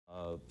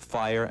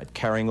fire at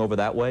carrying over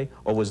that way,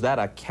 or was that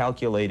a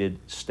calculated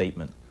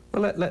statement?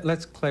 Well,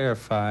 let's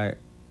clarify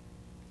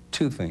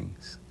two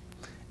things.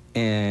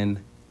 And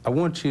I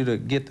want you to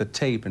get the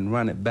tape and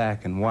run it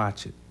back and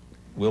watch it.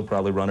 We'll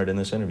probably run it in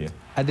this interview.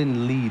 I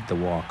didn't lead the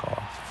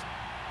walk-off.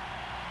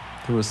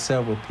 There were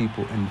several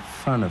people in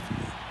front of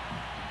me.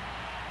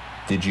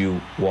 Did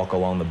you walk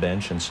along the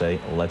bench and say,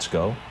 let's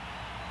go?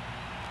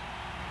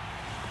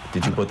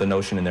 Did you put the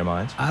notion in their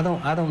minds? I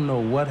don't know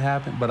what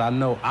happened, but I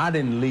know I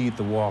didn't lead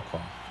the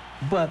walk-off.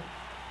 But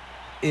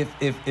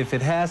if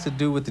it has to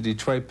do with the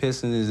Detroit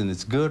Pistons and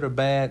it's good or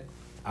bad,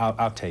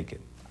 I'll take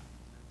it.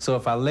 So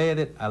if I led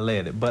it, I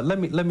led it. But let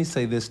me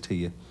say this to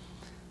you.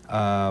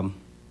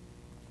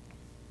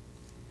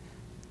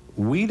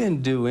 We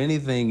didn't do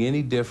anything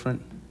any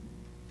different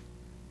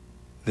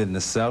than the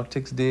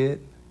Celtics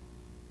did,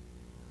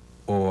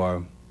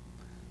 or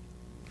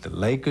the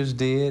Lakers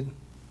did,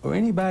 or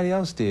anybody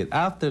else did.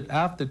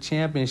 After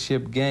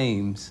championship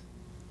games,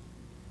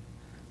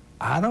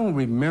 I don't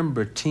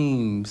remember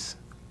teams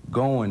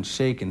going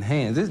shaking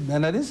hands.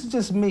 Now this is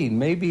just me.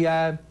 Maybe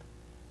I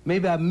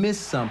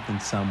missed something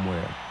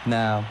somewhere.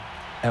 Now,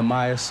 am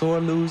I a sore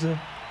loser?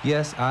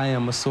 Yes, I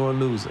am a sore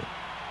loser.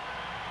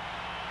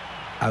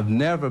 I've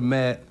never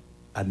met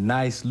a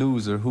nice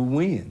loser who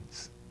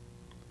wins.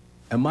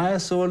 Am I a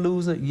sore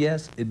loser?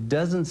 Yes, it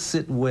doesn't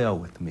sit well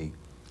with me.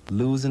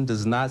 Losing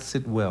does not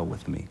sit well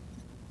with me.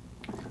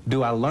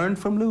 Do I learn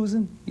from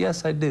losing?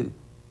 Yes, I do.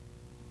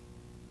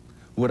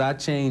 Would I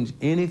change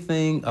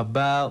anything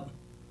about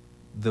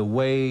the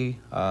way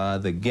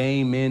the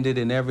game ended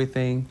and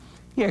everything?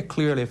 Yeah,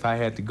 clearly if I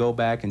had to go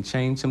back and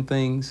change some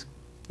things,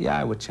 yeah,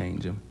 I would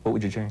change them. What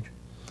would you change?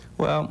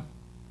 Well,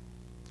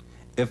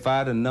 if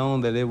I'd have known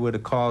that it would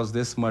have caused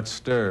this much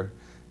stir,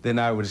 then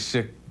we would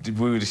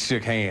have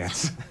shook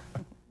hands.